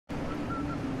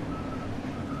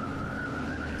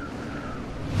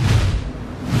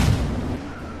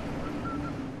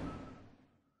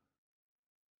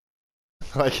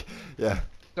Like, yeah.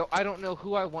 So I don't know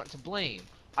who I want to blame.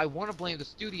 I want to blame the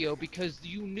studio because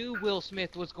you knew Will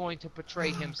Smith was going to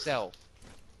portray himself.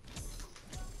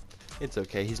 It's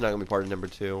okay. He's not gonna be part of number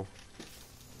 2.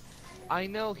 I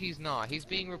know he's not. He's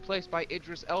being replaced by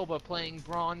Idris Elba playing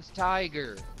Bronze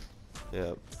Tiger.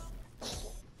 Yeah.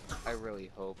 I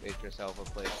really hope Idris Elba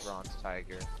plays Bronze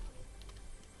Tiger.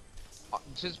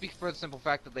 Just for the simple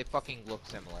fact that they fucking look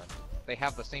similar. They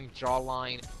have the same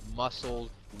jawline, muscles,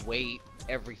 weight,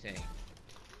 everything.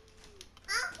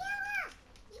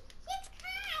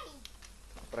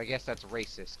 But I guess that's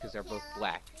racist because they're both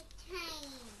black.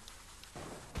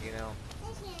 You know?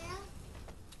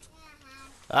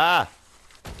 Ah!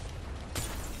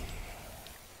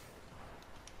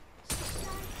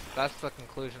 That's the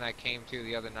conclusion I came to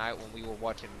the other night when we were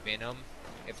watching Venom.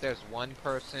 If there's one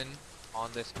person on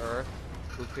this earth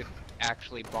who could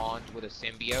actually bond with a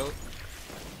symbiote,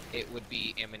 it would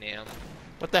be Eminem.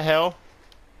 What the hell?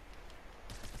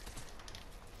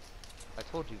 I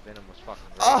told you Venom was fucking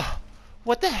great. Ah!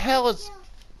 What the hell is...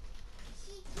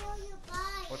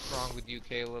 What's wrong with you,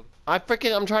 Caleb? I'm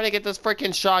trying to get this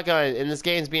freaking shotgun, and this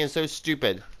game's being so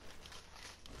stupid.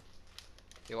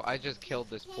 Yo, I just killed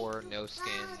this poor no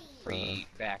skin, free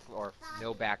back or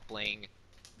no back bling,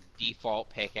 default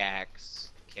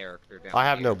pickaxe character down I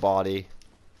have here. no body.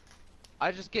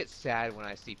 I just get sad when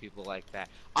I see people like that.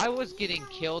 I was getting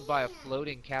killed by a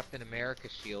floating Captain America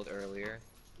shield earlier.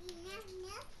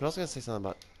 I was gonna say something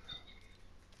about...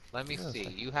 Let me see.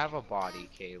 You have a body,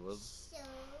 Caleb.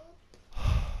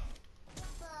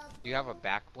 Do you have a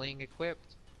back bling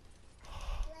equipped?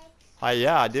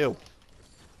 Yeah, I do.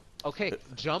 Okay,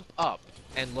 jump up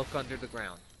and look under the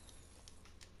ground.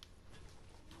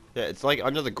 Yeah, it's like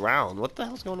under the ground. What the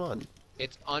hell's going on?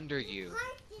 It's under you.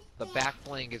 The back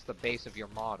bling is the base of your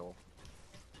model.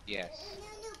 Yes.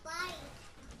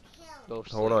 Go Hold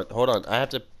sleep. on, hold on.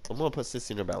 I'm gonna put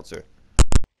Sissy in a bouncer.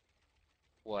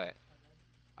 What?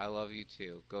 I love you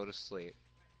too. Go to sleep.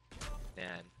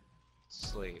 Nan.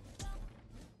 Sleep.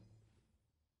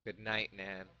 Good night,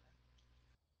 Nan.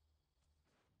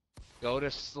 Go to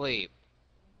sleep.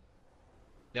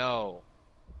 No.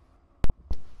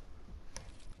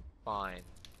 Fine.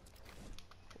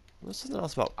 What's something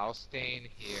else about... I'll stay in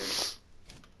here.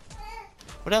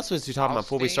 What else was you talking I'll about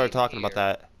before we stay started in talking about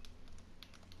here. that?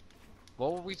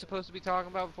 What were we supposed to be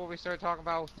talking about before we started talking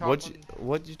about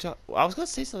What'd you talk... I was gonna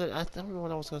say something. I don't know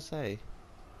what I was gonna say.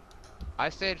 I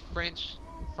said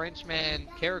Frenchman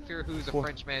character who's a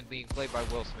Frenchman being played by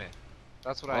Will Smith.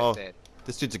 That's what I said.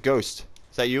 This dude's a ghost.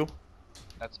 Is that you?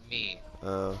 That's me.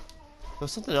 There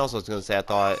was something else I was gonna say, I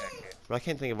thought. But I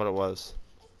can't think of what it was.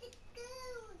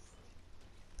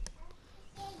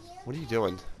 What are you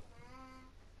doing?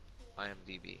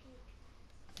 IMDb.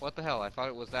 What the hell? I thought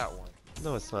it was that one.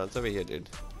 No, it's not. It's over here, dude.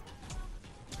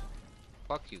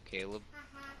 Fuck you, Caleb.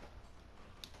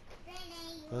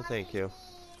 Oh, thank you.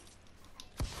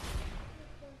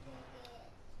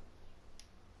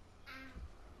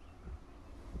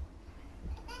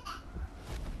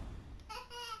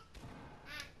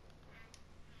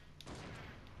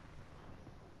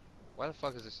 Why the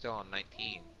fuck is it still on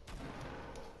 19?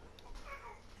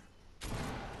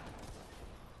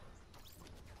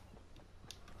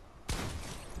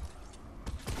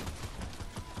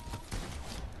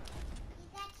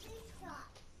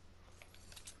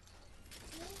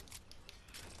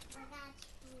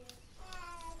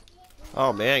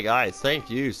 Oh man, guys,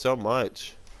 thank you so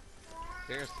much.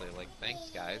 Seriously, like, thanks,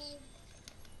 guys.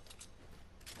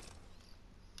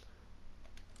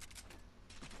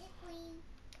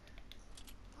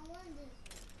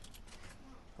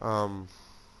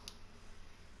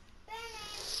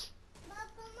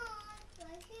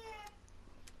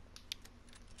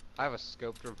 I have a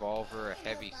scoped revolver, a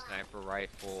heavy sniper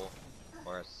rifle,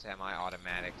 or a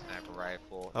semi-automatic sniper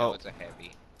rifle. No, it's a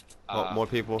heavy. More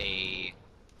people. A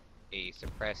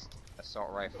suppressed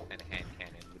assault rifle and a hand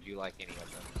cannon. Would you like any of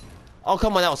them? Oh,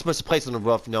 come on, that was supposed to place on the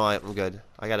roof. No, I'm good.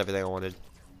 I got everything I wanted.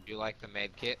 Would you like the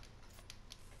med kit?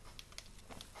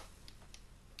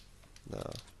 No.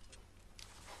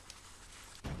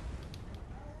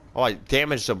 Oh, I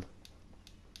damaged him.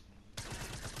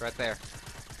 It's right there.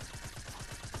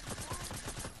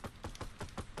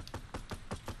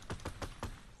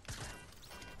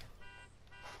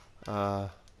 Huh.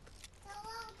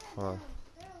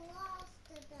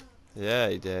 Yeah,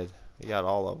 he did. He got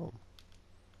all of them.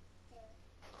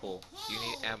 Cool. Do you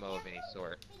need ammo of any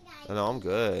sort? No, I'm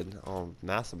good. Oh,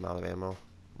 massive amount of ammo.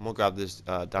 I'm gonna grab this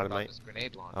What about dynamite. this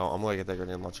grenade launcher? Oh, I'm gonna get that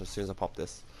grenade launcher as soon as I pop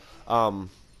this. No.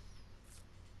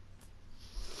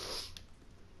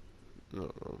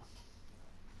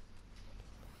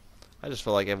 I just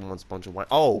feel like everyone's a bunch of white.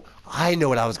 Oh, I know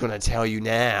what I was gonna tell you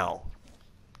now.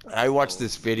 I watched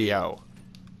this video.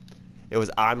 It was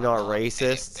I'm not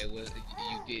racist. It was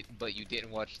you did, but you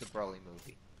didn't watch the Broly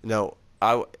movie. No,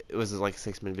 it was like a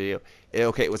 6-minute video.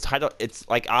 Okay, it was titled. It's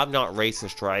like I'm not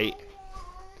racist, right?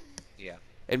 Yeah.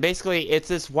 And basically, it's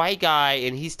this white guy,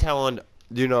 and he's telling,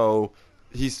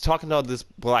 he's talking to this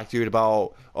black dude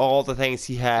about all the things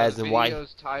he has and why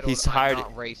he's tired. I'm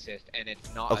not racist, and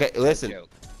it's not. Okay, listen. A joke.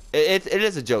 It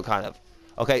is a joke, kind of.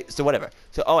 Okay, so whatever.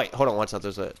 So, oh wait, hold on one second.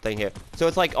 There's a thing here. So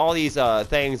it's like all these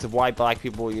things of why black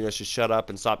people, should shut up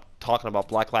and stop talking about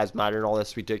Black Lives Matter and all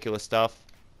this ridiculous stuff.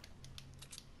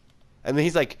 And then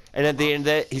he's like, and at the end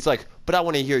of it, he's like, but I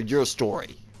want to hear your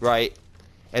story, right?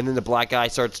 And then the black guy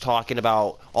starts talking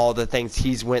about all the things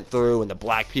he's went through and the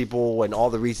black people and all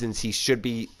the reasons he should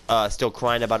be still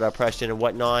crying about oppression and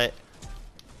whatnot.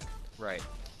 Right.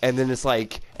 And then it's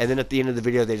like, and then at the end of the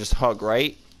video, they just hug,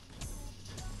 right?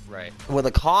 Right. Well,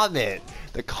 the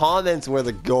comments were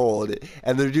the gold,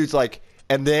 and the dude's like,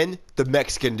 and then the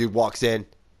Mexican dude walks in,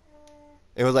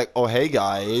 and was like, oh hey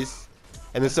guys,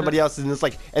 and then somebody else, and it's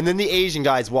like, and then the Asian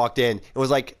guys walked in, and was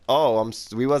like, oh,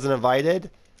 we wasn't invited,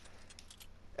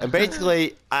 and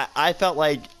basically, I felt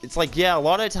like it's like, yeah, a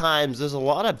lot of times there's a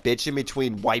lot of bitching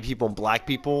between white people and black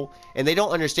people, and they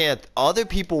don't understand that other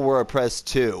people were oppressed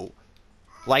too.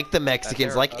 Like the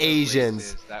Mexicans, like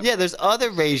Asians. Yeah, there's other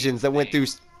Asians that went through.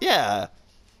 Yeah.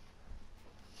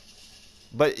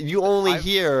 But you only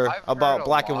hear about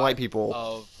black and white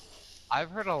people. I've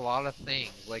heard a lot of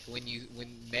things. Like when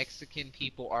Mexican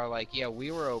people are like, yeah, we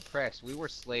were oppressed, we were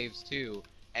slaves too,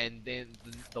 and then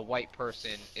the white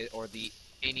person or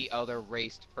any other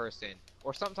raced person,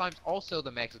 or sometimes also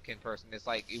the Mexican person is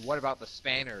like, what about the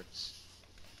Spaniards?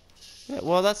 Yeah,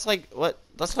 well, that's like what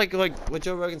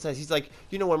Joe Rogan says. He's like,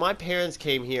 when my parents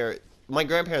came here, my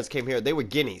grandparents came here, they were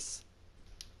guineas.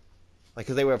 Like,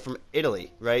 cause they were from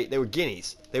Italy, right? They were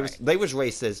guineas. They was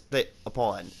racist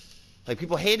upon. Like,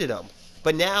 people hated him.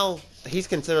 But now he's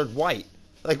considered white.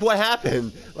 Like, what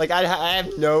happened? Like, I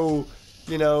have no,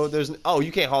 there's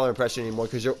you can't holler impression anymore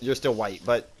because you're still white.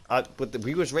 But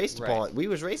we was racist upon. We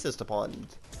was racist upon.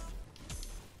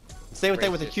 Same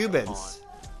thing with the Cubans.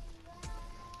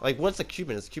 Like, what's a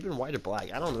Cuban? Is Cuban white or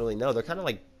black? I don't really know. They're kind of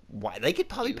like white. They could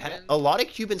probably a lot of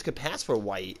Cubans could pass for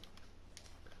white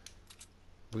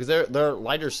because they're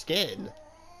lighter skin.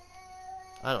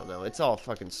 I don't know. It's all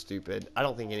fucking stupid. I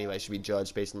don't think anybody should be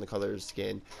judged based on the color of their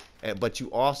skin. But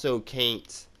you also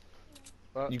can't.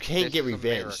 You can't get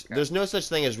revenge. America. There's no such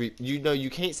thing as you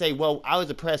can't say, well, I was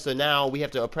oppressed, so now we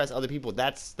have to oppress other people.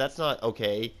 That's not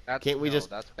okay. Can't we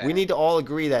we need to all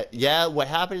agree that, yeah, what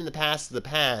happened in the past is the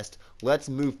past. Let's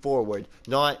move forward.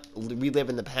 Not relive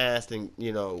in the past and,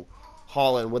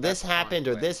 hollering, well, this happened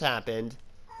or this happened.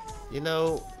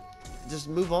 Just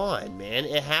move on, man.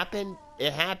 It happened.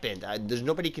 It happened. There's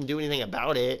nobody can do anything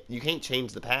about it. You can't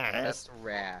change the past. That's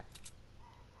rad.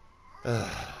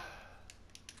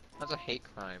 That's a hate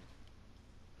crime.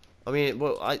 I mean,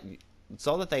 well, it's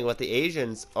all the thing about the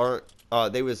Asians are,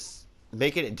 they was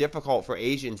making it difficult for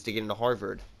Asians to get into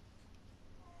Harvard.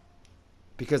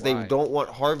 Because they don't want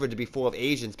Harvard to be full of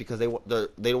Asians because they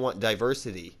don't want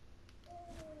diversity.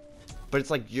 But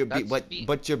it's like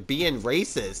but you're being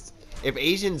racist. If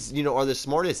Asians, are the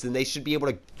smartest, then they should be able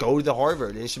to go to the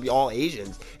Harvard, and it should be all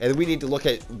Asians. And we need to look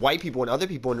at white people and other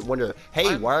people and wonder,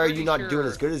 hey, why are you not doing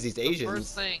as good as these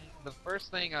Asians? The first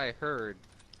thing I heard,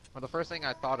 or the first thing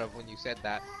I thought of when you said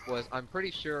that was, I'm pretty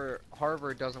sure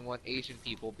Harvard doesn't want Asian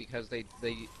people because they'll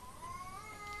be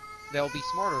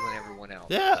smarter than everyone else.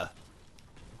 Yeah.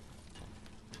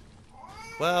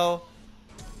 Well,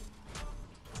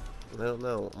 I don't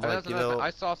know. I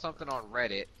saw something on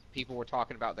Reddit. People were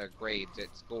talking about their grades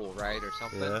at school, right, or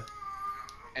something. Yeah.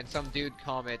 And some dude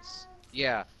comments,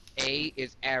 yeah, A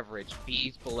is average,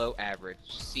 B's below average,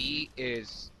 C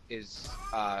is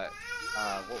what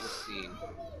was C?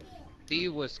 C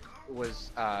was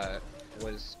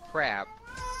crap.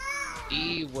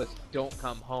 D was don't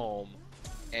come home,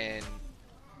 and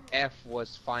F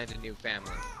was find a new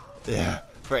family. Yeah,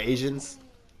 for Asians.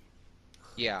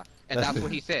 Yeah, and that's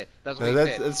what he said. That's what he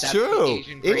said. That's true.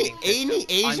 Any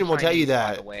Asian will tell you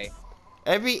that. By the way.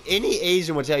 Any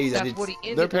Asian will tell you that. That's what he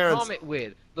ended the comment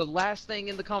with. The last thing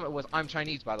in the comment was, "I'm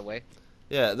Chinese, by the way."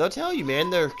 Yeah, they'll tell you, man.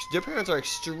 Their parents are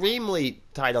extremely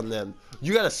tight on them.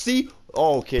 You gotta see.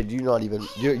 Oh, kid, you not even.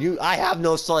 I have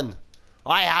no son.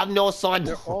 I have no son.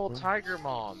 They're all tiger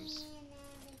moms.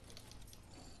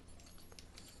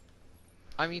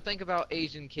 I mean, think about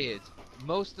Asian kids.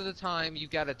 Most of the time, you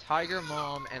got a tiger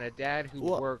mom and a dad who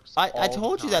works. I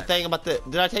told you that thing about the.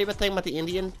 Did I tell you about the thing about the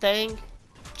Indian thing?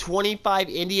 25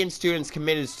 Indian students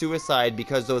committed suicide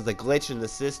because there was a glitch in the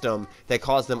system that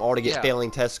caused them all to get Yeah.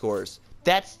 failing test scores.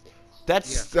 That's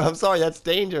Yeah. I'm sorry, that's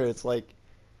dangerous. Like,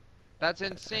 That's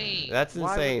insane. that's Why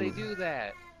would they insane. do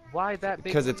that? Why that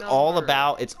big of Because a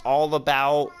number? it's all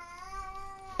about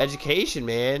education,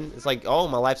 man. It's like, oh,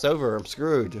 my life's over. I'm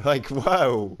screwed. Like,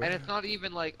 whoa. And it's not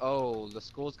even like, oh, the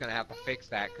school's gonna have to fix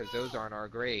that because those aren't our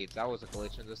grades. That was a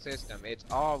glitch in the system. It's,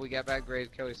 oh, we got bad grades,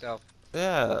 kill yourself.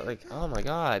 Yeah, like, oh my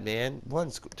god, man.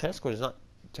 Test score does not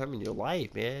determine your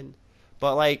life, man.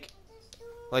 But like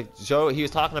Joe, he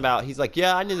was talking about, he's like,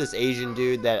 yeah, I knew this Asian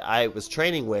dude that I was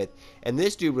training with, and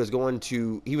this dude was going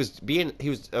to, he was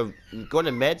going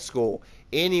to med school,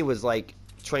 and he was like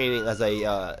training as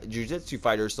a jiu-jitsu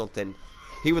fighter or something.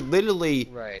 He would literally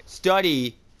Right.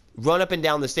 study, run up and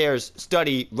down the stairs,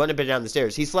 study, run up and down the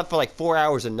stairs. He slept for like 4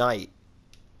 hours a night.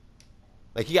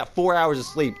 Like, he got 4 hours of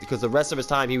sleep because the rest of his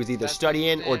time he was either That's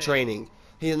studying or insane. training.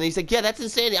 And he's like, yeah, that's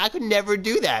insanity. I could never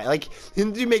do that. Like, the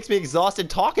dude makes me exhausted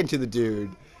talking to the dude.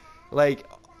 Like,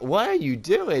 what are you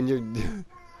doing?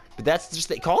 But that's just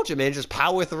the culture, man. Just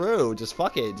power through. Just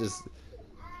fuck it. Just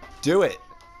do it.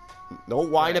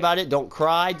 Don't whine Right. about it. Don't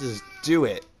cry. Just do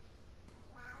it.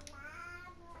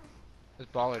 This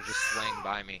baller just swang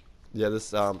by me. Yeah,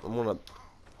 this, I'm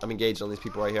engaged on these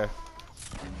people right here.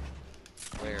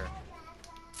 Where?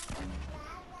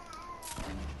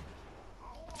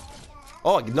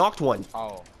 Oh, I knocked one.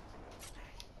 Oh.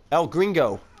 El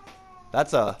Gringo.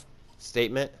 That's a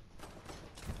statement.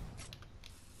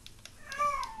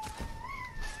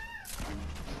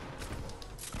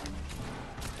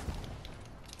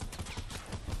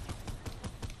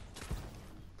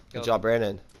 Good Killed job, him.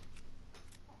 Brandon.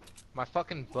 My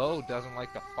fucking bow doesn't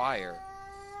like the fire.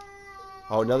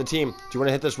 Oh, another team. Do you want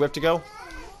to hit this rift to go?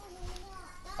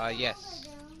 Yes.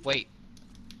 Wait.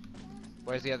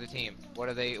 Where's the other team? What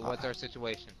are they? What's our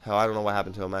situation? Hell, I don't know what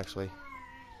happened to him, actually.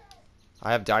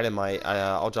 I have dynamite.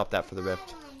 I'll drop that for the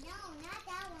rift.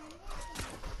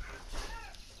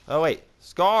 Oh, wait.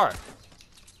 Scar!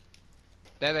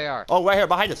 There they are. Oh, right here,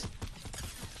 behind us.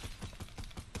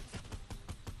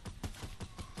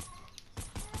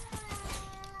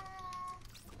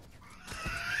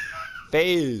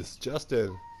 FaZe,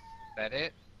 Justin. That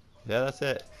it? Yeah, that's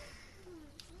it.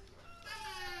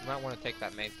 You might want to take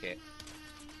that med kit.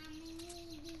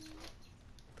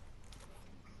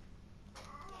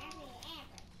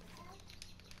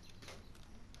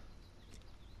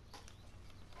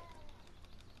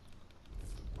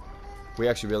 We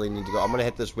actually really need to go. I'm gonna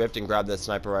hit this rift and grab that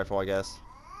sniper rifle, I guess.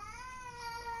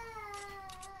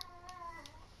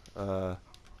 Yeah.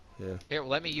 Here,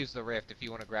 let me use the rift if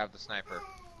you want to grab the sniper.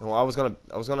 Well, I was gonna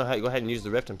go ahead and use the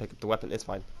rift and pick up the weapon. It's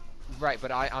fine. Right,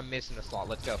 but I'm missing a slot.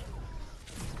 Let's go.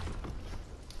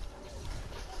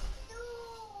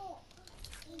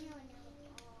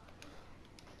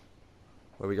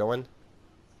 Where are we going? Do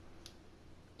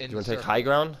In you want the to take circle. high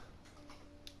ground?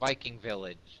 Viking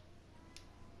village.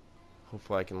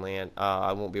 Hopefully I can land.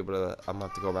 I won't be able to. I'm gonna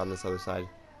have to go around this other side.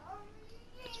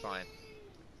 It's fine.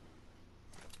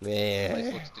 This place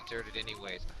Man. looks deserted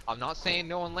anyways. I'm not saying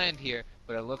no one land here,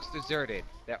 but it looks deserted.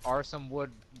 There are some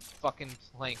wood fucking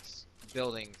planks,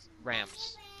 buildings,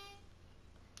 ramps.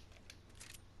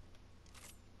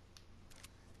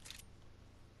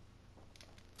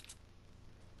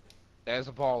 There's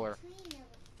a baller.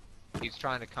 He's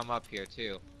trying to come up here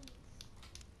too.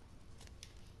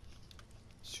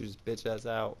 Shoot his bitch ass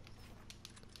out.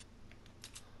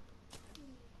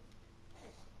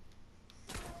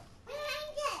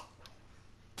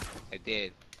 I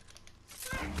did.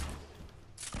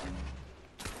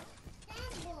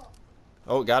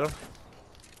 Oh, got him.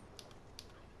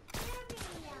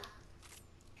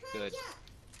 Good.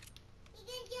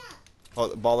 Oh,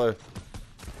 the baller.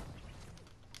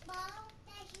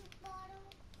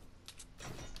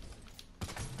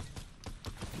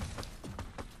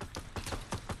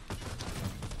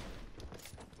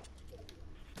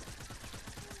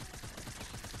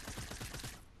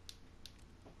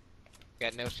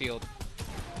 Got no shield.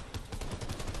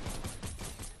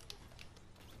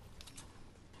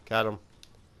 Got him.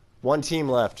 One team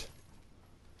left.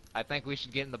 I think we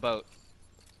should get in the boat.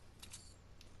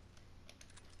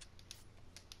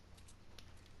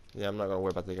 Yeah, I'm not gonna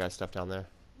worry about the guy's stuff down there.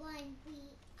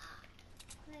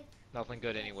 Nothing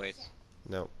good anyways.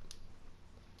 Nope.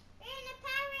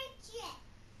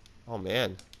 Oh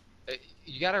man.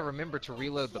 You gotta remember to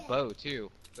reload the bow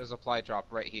too. There's a supply drop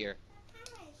right here.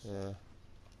 Yeah.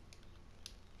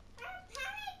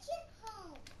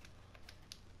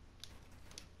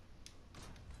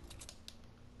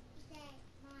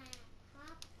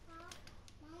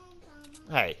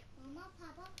 Hey.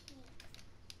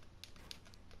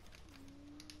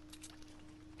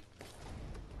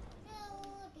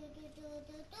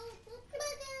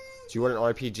 Do you want an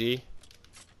RPG?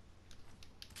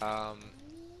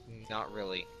 Not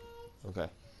really. Okay.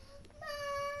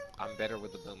 I'm better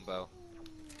with the boom bow.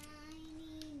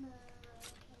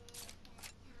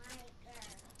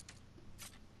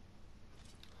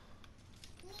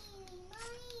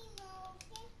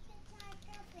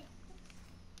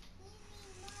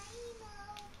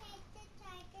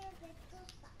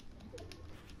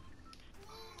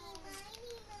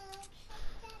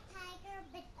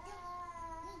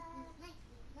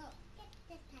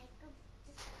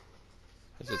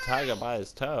 There's a tiger by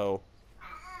his toe.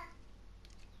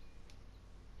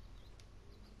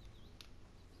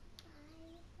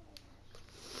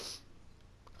 If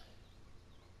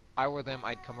I were them,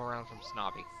 I'd come around from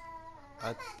Snobby.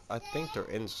 I think they're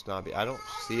in Snobby. I don't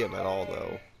see him at all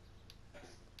though.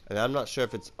 And I'm not sure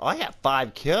if it's. Oh, I got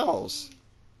 5 kills.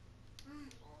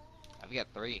 I've got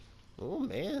 3. Oh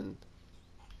man.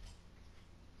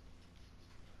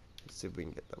 Let's see if we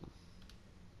can get them.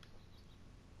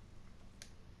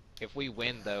 If we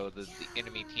win, though, the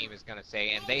enemy team is gonna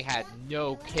say, and they had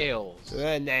no kills.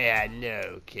 And they had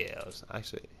no kills.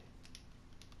 Actually.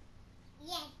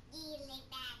 Yes, Dilly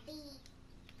Baby.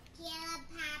 Kill a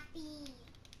puppy.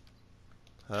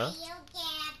 Huh? You get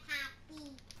a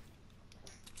puppy.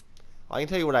 I can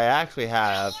tell you what I actually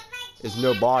have is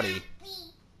no body.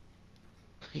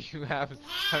 You have.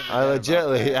 I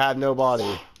legitimately have no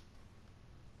body.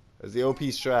 It's the OP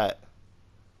strat.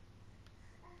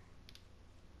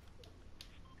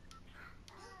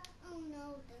 Oh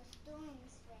no, the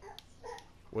storm's right.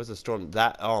 Where's the storm?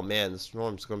 That. Oh man, the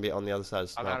storm's gonna be on the other side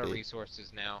of I'm out of Snappy.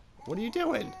 resources now. What are you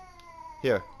doing?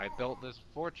 Here. I built this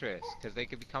fortress because they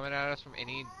could be coming at us from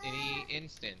any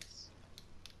instance.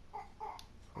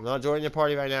 I'm not joining your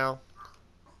party right now.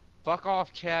 Fuck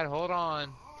off, Chad. Hold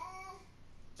on.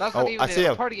 That's Oh, not even I see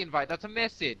a him. party invite. That's a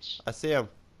message. I see him.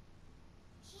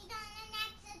 She's on the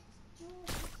next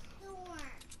storm.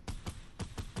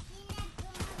 She's not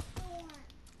doing a storm.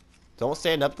 Don't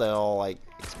stand up there all like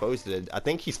exposed to it. I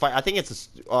think he's fight. I think it's a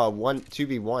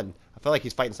 2v1. I feel like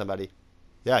he's fighting somebody.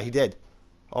 Yeah, he did.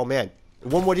 Oh man,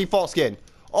 one more default skin.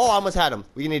 Oh, I almost had him.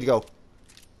 We need to go.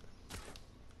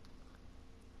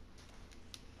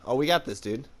 Oh, we got this,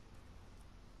 dude.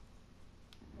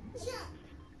 Jump.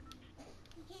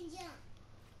 You can jump.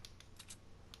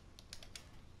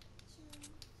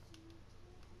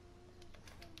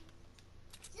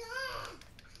 Jump.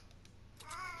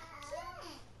 Jump.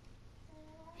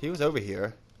 He was over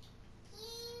here.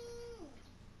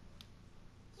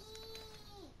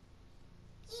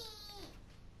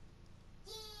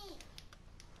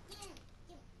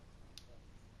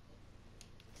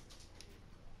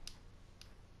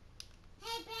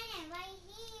 Hey Brennan, right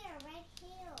here, right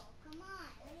here. Come on,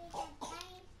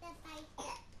 step by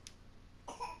step.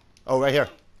 Oh, right here.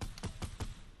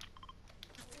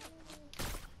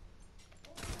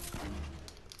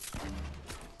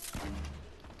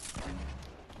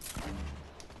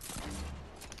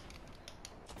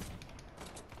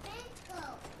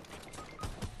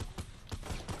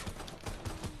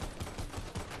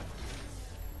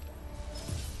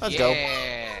 Let's go. Let's go.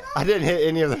 Yeah. I didn't hit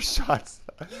any of their shots.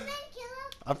 You can kill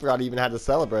I forgot I even had to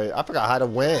celebrate. I forgot how to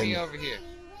Me win. over here.